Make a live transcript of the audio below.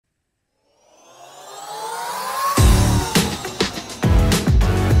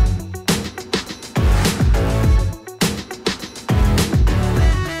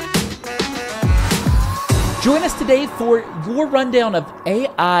today for your rundown of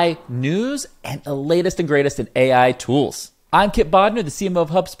AI news and the latest and greatest in AI tools. I'm Kipp, Bodnar, the CMO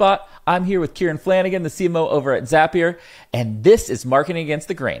of HubSpot. I'm here with Kieran, Flanagan, the CMO over at Zapier, and this is Marketing Against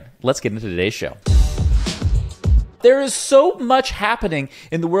the Grain. Let's get into today's show. There is so much happening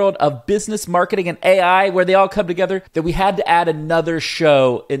in the world of business marketing and AI where they all come together that we had to add another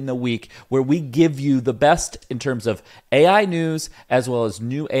show in the week where we give you the best in terms of AI news as well as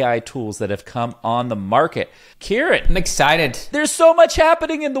new AI tools that have come on the market. Kieran, I'm excited. There's so much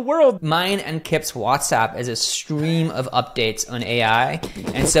happening in the world. Mine and Kipp's WhatsApp is a stream of updates on AI.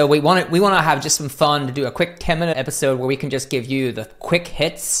 And so we want to have just some fun to do a quick 10-minute episode where we can just give you the quick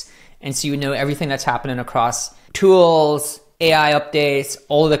hits and so you know everything that's happening across tools, AI updates,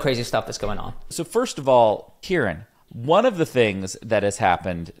 all of the crazy stuff that's going on. So first of all, Kieran, one of the things that has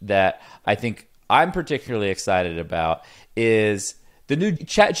happened that I think I'm particularly excited about is the new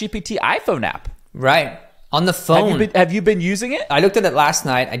ChatGPT iPhone app. Right. On the phone. Have you been using it? I looked at it last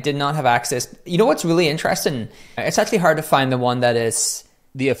night. I did not have access. You know what's really interesting? It's actually hard to find the one that is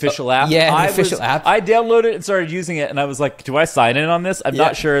the official app? Yeah, the official app. I downloaded it and started using it, and I was like, do I sign in on this? I'm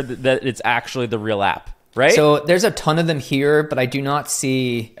not sure that it's actually the real app. Right? So there's a ton of them here, but I do not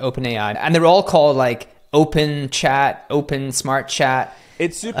see OpenAI. And they're all called like Open Chat, Open Smart Chat.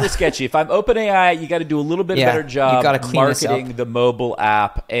 It's super sketchy. If I'm OpenAI, you got to do a little bit better job marketing the mobile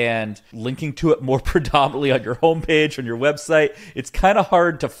app and linking to it more predominantly on your homepage, on your website. It's kind of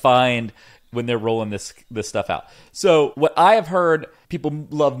hard to find when they're rolling this stuff out. So what I have heard people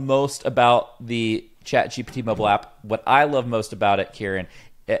love most about the ChatGPT mobile app, what I love most about it, Kieran,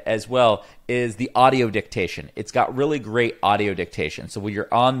 as well, is the audio dictation. It's got really great audio dictation. So when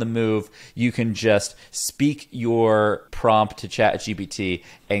you're on the move, you can just speak your prompt to ChatGPT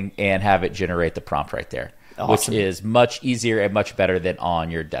and have it generate the prompt right there. Awesome. Which is much easier and much better than on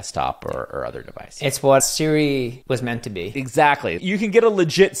your desktop or other device. It's what Siri was meant to be. Exactly. You can get a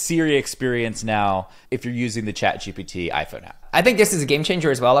legit Siri experience now if you're using the ChatGPT iPhone app. I think this is a game changer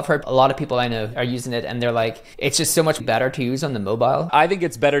as well. I've heard a lot of people I know are using it and they're like, it's just so much better to use on the mobile. I think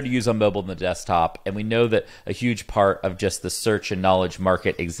it's better to use on mobile than the desktop. And we know that a huge part of just the search and knowledge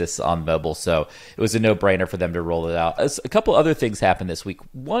market exists on mobile. So it was a no-brainer for them to roll it out. A couple other things happened this week.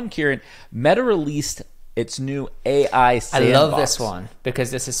 One, Kieran, Meta released its new AI Sandbox. I love this one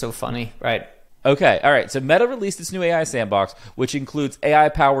because this is so funny, right? Okay, all right. So Meta released its new AI Sandbox, which includes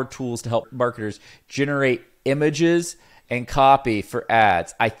AI-powered tools to help marketers generate images and copy for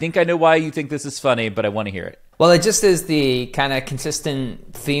ads. I think I know why you think this is funny, but I want to hear it. Well, it just is the kind of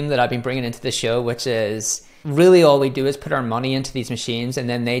consistent theme that I've been bringing into the show, which is really all we do is put our money into these machines and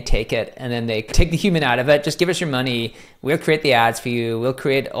then they take it and then they take the human out of it. Just give us your money. We'll create the ads for you. We'll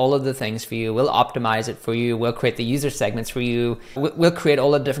create all of the things for you. We'll optimize it for you. We'll create the user segments for you. We'll create all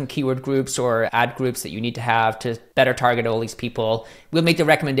the different keyword groups or ad groups that you need to have to better target all these people. We'll make the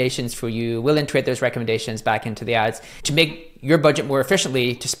recommendations for you. We'll integrate those recommendations back into the ads to make your budget more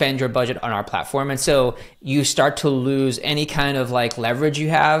efficiently, to spend your budget on our platform. And so you start to lose any kind of like leverage you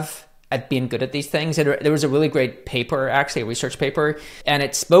have at being good at these things. And there was a really great paper, actually a research paper, and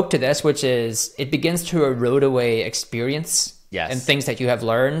it spoke to this, which is it begins to erode away experience and things that you have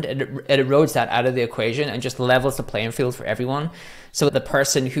learned. It erodes that out of the equation and just levels the playing field for everyone. So the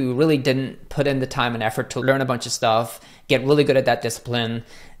person who really didn't put in the time and effort to learn a bunch of stuff, get really good at that discipline,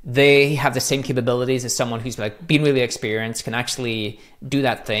 they have the same capabilities as someone who's like been really experienced, can actually do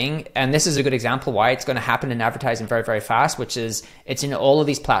that thing. And this is a good example why it's going to happen in advertising very, very fast, which is it's in all of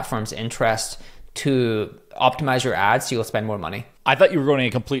these platforms' interest to optimize your ads so you'll spend more money. I thought you were going in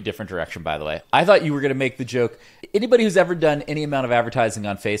a complete different direction, by the way. I thought you were going to make the joke. Anybody who's ever done any amount of advertising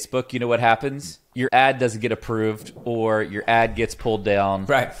on Facebook, you know what happens? Your ad doesn't get approved or your ad gets pulled down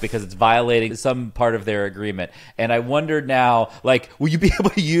because it's violating some part of their agreement. And I wonder now, like, will you be able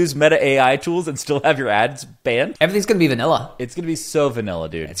to use Meta AI tools and still have your ads banned? Everything's going to be vanilla. It's going to be so vanilla,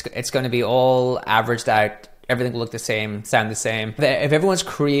 dude. It's going to be all averaged out. Everything will look the same, sound the same. If everyone's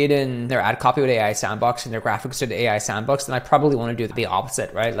creating their ad copy with AI Sandbox and their graphics with the AI Sandbox, then I probably want to do the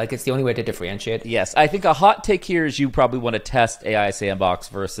opposite, right? Like it's the only way to differentiate. Yes, I think a hot take here is you probably want to test AI Sandbox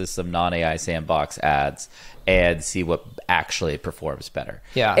versus some non-AI Sandbox ads and see what actually performs better.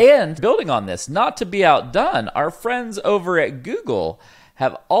 Yeah. And building on this, not to be outdone, our friends over at Google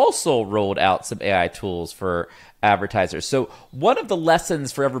have also rolled out some AI tools for advertisers. So one of the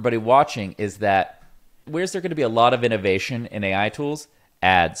lessons for everybody watching is that where's there going to be a lot of innovation in AI tools?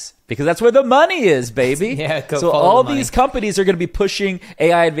 Ads. Because that's where the money is, baby. Yeah, so all these companies are going to be pushing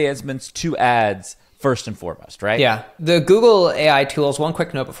AI advancements to ads first and foremost, right? Yeah. The Google AI tools, one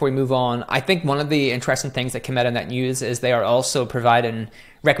quick note before we move on. I think one of the interesting things that came out in that news is they are also providing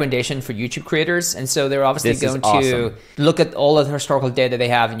recommendation for YouTube creators. And so they're obviously going to look at all of the historical data they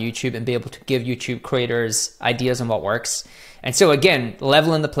have in YouTube and be able to give YouTube creators ideas on what works. And so again,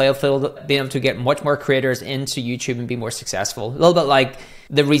 leveling the playing field, being able to get much more creators into YouTube and be more successful. A little bit like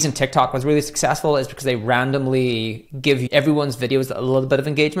the reason TikTok was really successful is because they randomly give everyone's videos a little bit of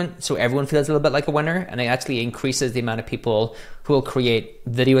engagement. So everyone feels a little bit like a winner, and it actually increases the amount of people who will create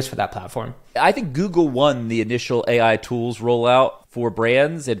videos for that platform. I think Google won the initial AI tools rollout for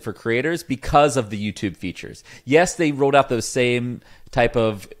brands and for creators because of the YouTube features. Yes, they rolled out those same type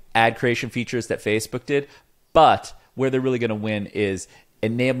of ad creation features that Facebook did, but where they're really going to win is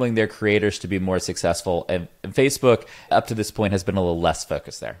enabling their creators to be more successful. And Facebook, up to this point, has been a little less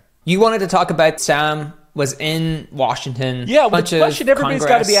focused there. You wanted to talk about Sam was in Washington. Yeah, the question everybody's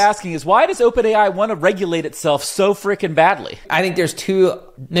got to be asking is, why does OpenAI want to regulate itself so freaking badly? I think there's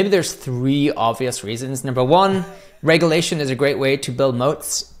there's three obvious reasons. Number one, regulation is a great way to build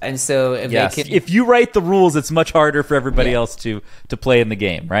moats. And so if you write the rules, it's much harder for everybody else to play in the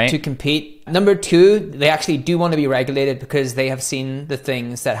game, right? To compete. Number two, they actually do want to be regulated because they have seen the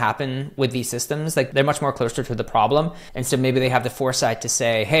things that happen with these systems. Like, they're much more closer to the problem. And so maybe they have the foresight to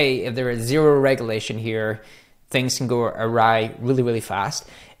say, hey, if there is zero regulation here, things can go awry really, really fast.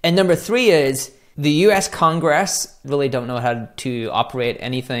 And number three is the US Congress really don't know how to operate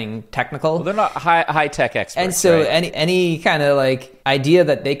anything technical. Well, they're not high tech experts. And so right? any kind of like idea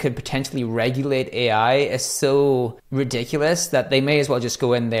that they could potentially regulate AI is so ridiculous that they may as well just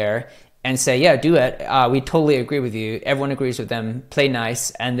go in there and say, yeah, do it. We totally agree with you. Everyone agrees with them. Play nice,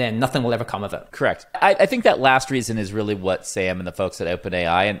 and then nothing will ever come of it. Correct. I think that last reason is really what Sam and the folks at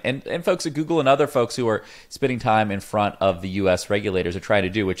OpenAI and folks at Google and other folks who are spending time in front of the U.S. regulators are trying to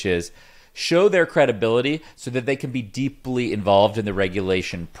do, which is show their credibility so that they can be deeply involved in the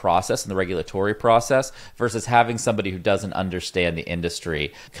regulation process and the regulatory process versus having somebody who doesn't understand the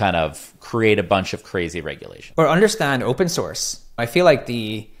industry kind of create a bunch of crazy regulation. Or understand open source. I feel like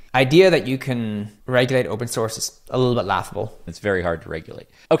the idea that you can regulate open source is a little bit laughable. It's very hard to regulate.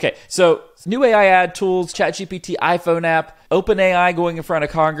 Okay, so new AI ad tools, ChatGPT iPhone app, OpenAI going in front of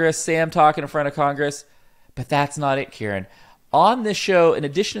Congress, Sam talking in front of Congress. But that's not it, Kieran. On this show, in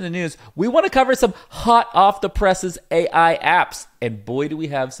addition to the news, we want to cover some hot off the presses AI apps. And boy, do we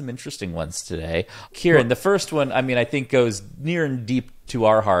have some interesting ones today. Kieran, the first one, I think goes near and deep to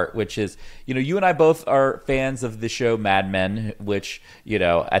our heart, which is, you and I both are fans of the show Mad Men, which,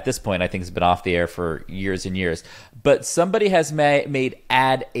 at this point, I think has been off the air for years and years. But somebody has made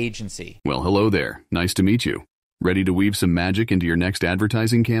Ad Agency. Well, hello there. Nice to meet you. Ready to weave some magic into your next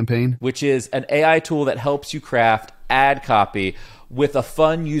advertising campaign? Which is an AI tool that helps you craft ad copy with a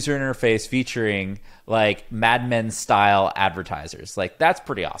fun user interface featuring like Mad Men style advertisers. Like, that's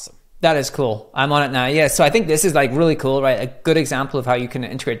pretty awesome. That is cool. I'm on it now. Yeah. So I think this is like really cool, right? A good example of how you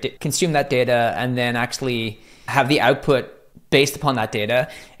can consume that data and then actually have the output based upon that data.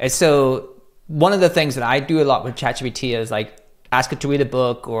 And so one of the things that I do a lot with ChatGPT is like ask it to read a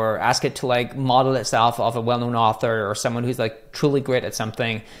book or ask it to like model itself off a well-known author or someone who's like truly great at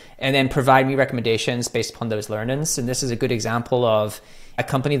something, and then provide me recommendations based upon those learnings. And this is a good example of a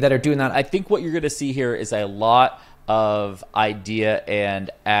company that are doing that. I think what you're going to see here is a lot of idea and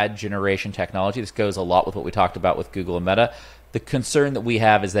ad generation technology. This goes a lot with what we talked about with Google and Meta. The concern that we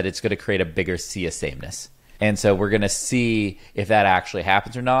have is that it's going to create a bigger sea of sameness. And so we're going to see if that actually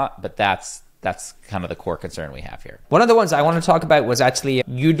happens or not, but that's kind of the core concern we have here. One of the ones I want to talk about was actually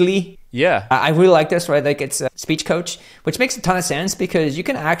Udly. Yeah. I really like this, right? Like, it's a speech coach, which makes a ton of sense because you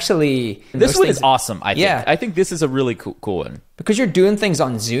can actually... This one is awesome, I think. Yeah. I think this is a really cool one. Because you're doing things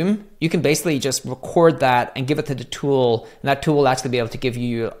on Zoom, you can basically just record that and give it to the tool, and that tool will actually be able to give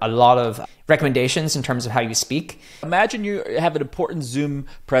you a lot of recommendations in terms of how you speak. Imagine you have an important Zoom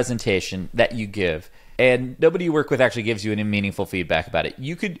presentation that you give, and nobody you work with actually gives you any meaningful feedback about it.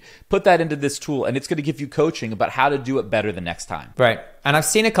 You could put that into this tool, and it's going to give you coaching about how to do it better the next time. Right. And I've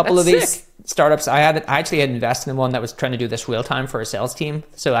seen a couple of these startups. I actually had invested in one that was trying to do this real time for a sales team.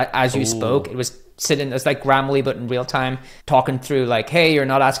 So as you spoke, it was sitting, it's like Grammarly, but in real time, talking through like, hey, you're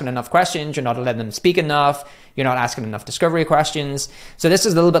not asking enough questions. You're not letting them speak enough. You're not asking enough discovery questions. So this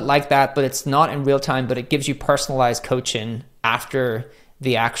is a little bit like that, but it's not in real time, but it gives you personalized coaching after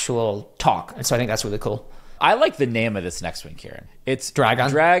the actual talk. And so I think that's really cool. I like the name of this next one, Kieran. It's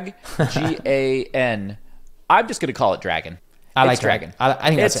DraGAN. G-A-N. I'm just going to call it DraGAN. I like DraGAN. I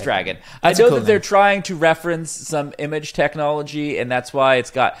think that's it's DraGAN. I know that they're trying to reference some image technology, and that's why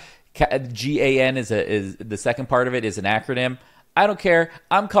it's got GAN is the second part of it is an acronym. I don't care.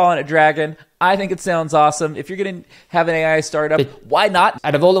 I'm calling it DraGAN. I think it sounds awesome. If you're going to have an AI startup, why not?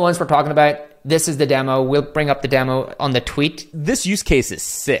 Out of all the ones we're talking about, this is the demo. We'll bring up the demo on the tweet. This use case is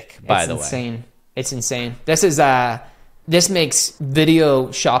sick, by the way. It's insane. It's insane. This makes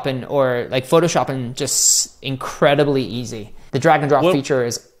video shopping or like photoshopping just incredibly easy. The drag and drop feature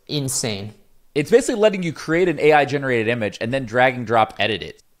is insane. It's basically letting you create an AI generated image and then drag and drop edit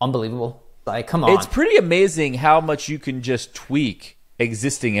it. Unbelievable. Like, come on. It's pretty amazing how much you can just tweak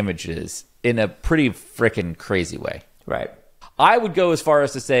existing images in a pretty freaking crazy way. Right. I would go as far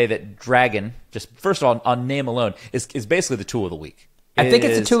as to say that DraGAN, just first of all, on name alone, is basically the tool of the week. I think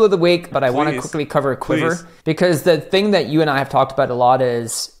it's a tool of the week, but I want to quickly cover Quiver because the thing that you and I have talked about a lot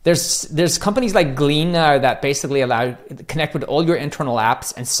is there's companies like Glean now that basically connect with all your internal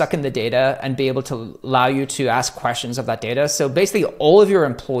apps and suck in the data and be able to allow you to ask questions of that data. So basically all of your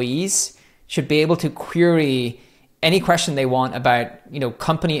employees should be able to query any question they want about,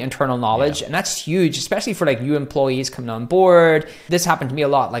 company internal knowledge. Yeah. And that's huge, especially for like new employees coming on board. This happened to me a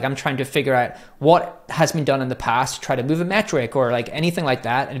lot. Like I'm trying to figure out what has been done in the past to try to move a metric or like anything like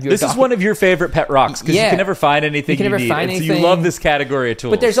that. And if this is one of your favorite pet rocks because you can never find anything you need. So you love this category of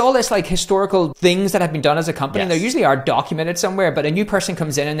tools. But there's all this like historical things that have been done as a company. Yes. They usually are documented somewhere, but a new person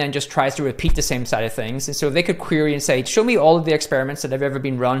comes in and then just tries to repeat the same side of things. And so if they could query and say, show me all of the experiments that have ever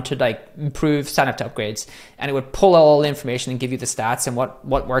been run to like improve sign-up to upgrades. And it would pull all the information and give you the stats and what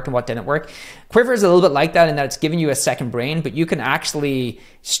worked and what didn't work. Quiver is a little bit like that in that it's giving you a second brain, but you can actually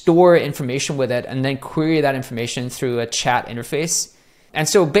store information with it and then query that information through a chat interface. And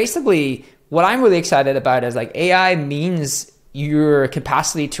so basically what I'm really excited about is like AI means your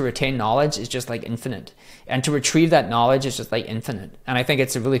capacity to retain knowledge is just like infinite, and to retrieve that knowledge is just like infinite. And I think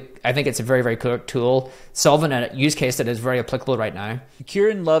it's a very, very cool tool solving a use case that is very applicable right now.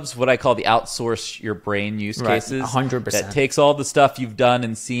 Kieran loves what I call the outsource your brain use cases. 100%. That takes all the stuff you've done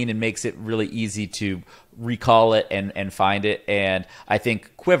and seen and makes it really easy to recall it and find it. And I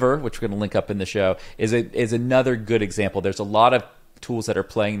think Quiver, which we're going to link up in the show, is another good example. There's a lot of tools that are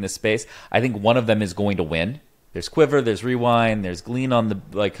playing in this space. I think one of them is going to win. There's Quiver, there's Rewind, there's Glean on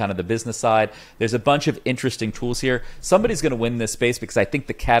the kind of the business side. There's a bunch of interesting tools here. Somebody's going to win this space because I think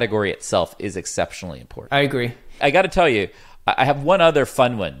the category itself is exceptionally important. I agree. I got to tell you, I have one other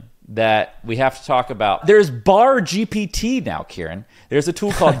fun one that we have to talk about. There's BarGPT now, Kieran. There's a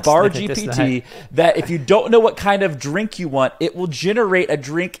tool called BarGPT that if you don't know what kind of drink you want, it will generate a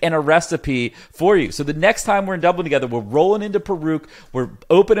drink and a recipe for you. So the next time we're in Dublin together, we're rolling into Peru, we're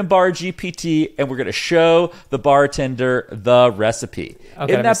opening BarGPT, and we're going to show the bartender the recipe.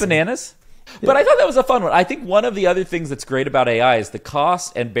 Okay, isn't that bananas? Yeah. But I thought that was a fun one. I think one of the other things that's great about AI is the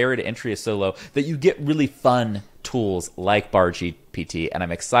cost and barrier to entry is so low that you get really fun tools like BarGPT, and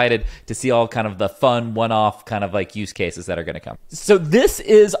I'm excited to see all kind of the fun one-off kind of like use cases that are going to come. So this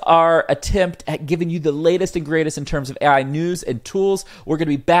is our attempt at giving you the latest and greatest in terms of AI news and tools. We're going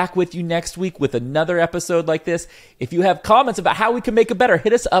to be back with you next week with another episode like this. If you have comments about how we can make it better,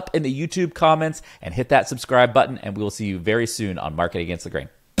 hit us up in the YouTube comments and hit that subscribe button, and we will see you very soon on Marketing Against the Grain.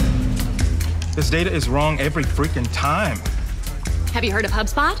 This data is wrong every freaking time. Have you heard of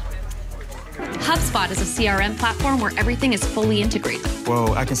HubSpot? HubSpot is a CRM platform where everything is fully integrated.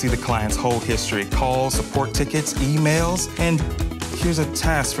 Whoa, I can see the client's whole history, calls, support tickets, emails, and here's a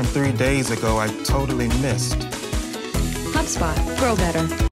task from 3 days ago I totally missed. HubSpot, grow better.